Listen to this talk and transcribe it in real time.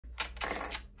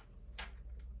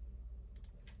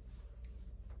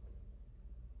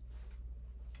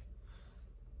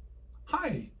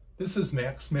This is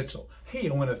Max Mitchell. Hey,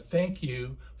 I want to thank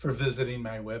you for visiting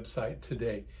my website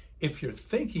today. If you're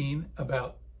thinking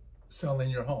about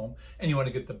selling your home and you want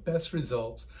to get the best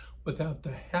results without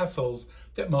the hassles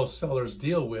that most sellers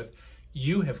deal with,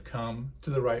 you have come to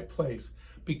the right place.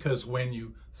 Because when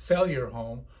you sell your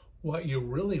home, what you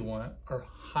really want are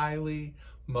highly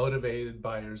motivated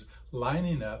buyers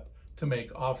lining up to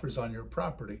make offers on your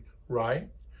property, right?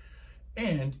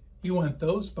 And you want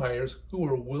those buyers who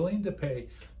are willing to pay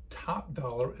top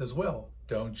dollar as well,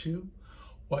 don't you?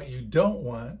 What you don't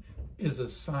want is a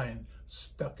sign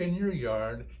stuck in your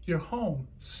yard, your home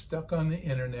stuck on the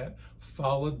internet,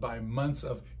 followed by months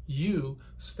of you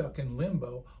stuck in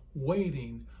limbo,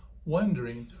 waiting,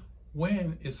 wondering,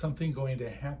 when is something going to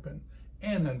happen?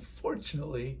 And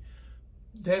unfortunately,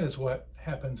 that is what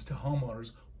happens to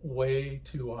homeowners way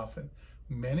too often.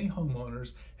 Many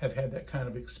homeowners have had that kind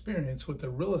of experience with a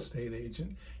real estate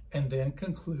agent and then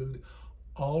conclude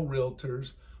all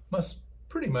realtors must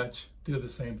pretty much do the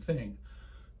same thing.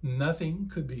 Nothing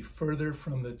could be further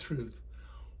from the truth.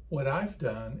 What I've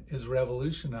done is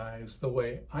revolutionize the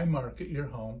way I market your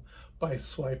home by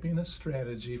swiping a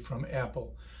strategy from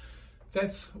Apple.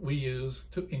 That's what we use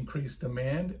to increase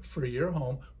demand for your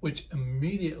home, which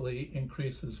immediately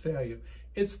increases value.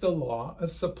 It's the law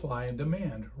of supply and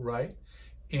demand, right?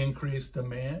 Increase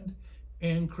demand,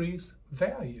 increase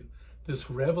value.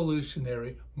 This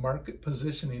revolutionary market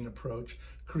positioning approach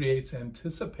creates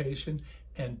anticipation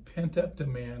and pent-up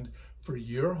demand for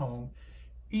your home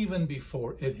even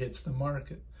before it hits the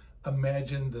market.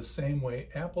 Imagine the same way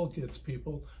Apple gets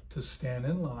people to stand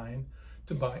in line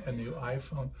to buy a new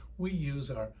iPhone. We use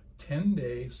our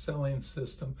 10-day selling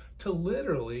system to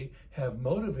literally have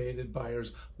motivated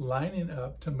buyers lining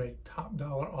up to make top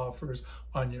dollar offers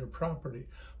on your property.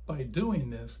 By doing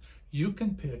this, you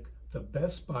can pick the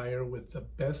best buyer with the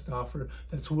best offer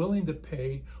that's willing to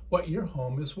pay what your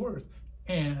home is worth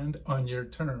and on your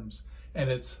terms. And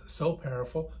it's so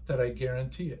powerful that I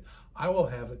guarantee it. I will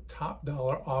have a top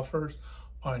dollar offer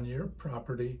on your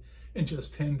property in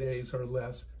just 10 days or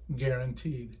less,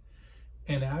 guaranteed.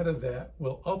 And out of that,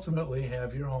 we'll ultimately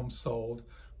have your home sold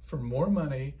for more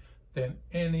money than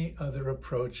any other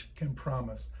approach can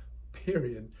promise,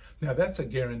 period. Now that's a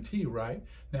guarantee, right?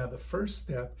 Now the first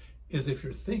step is if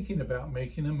you're thinking about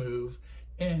making a move,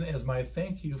 and as my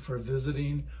thank you for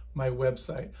visiting my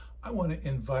website, I want to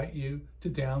invite you to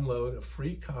download a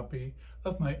free copy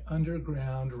of my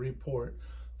underground report,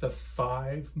 The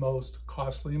 5 Most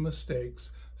Costly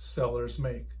Mistakes Sellers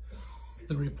Make.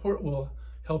 The report will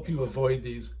help you avoid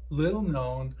these little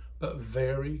known but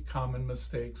very common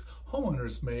mistakes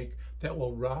homeowners make that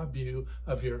will rob you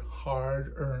of your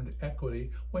hard-earned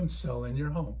equity when selling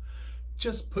your home.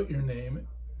 Just put your name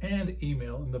and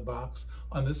email in the box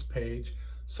on this page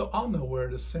so I'll know where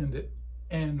to send it,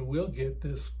 and we'll get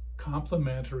this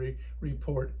complimentary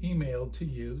report emailed to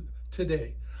you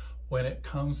today. When it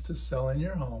comes to selling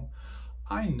your home,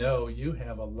 I know you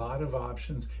have a lot of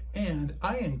options, and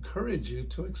I encourage you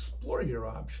to explore your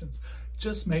options.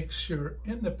 Just make sure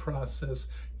in the process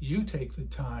you take the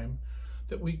time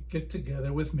that we get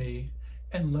together with me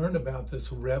and learn about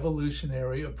this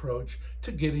revolutionary approach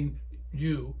to getting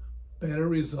you better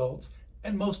results,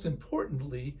 and most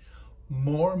importantly,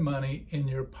 more money in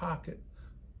your pocket.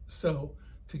 So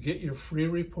to get your free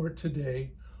report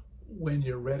today, when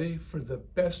you're ready for the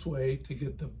best way to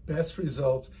get the best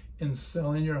results in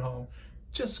selling your home,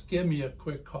 just give me a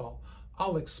quick call.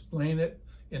 I'll explain it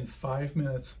in 5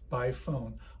 minutes by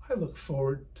phone. I look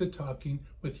forward to talking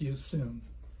with you soon.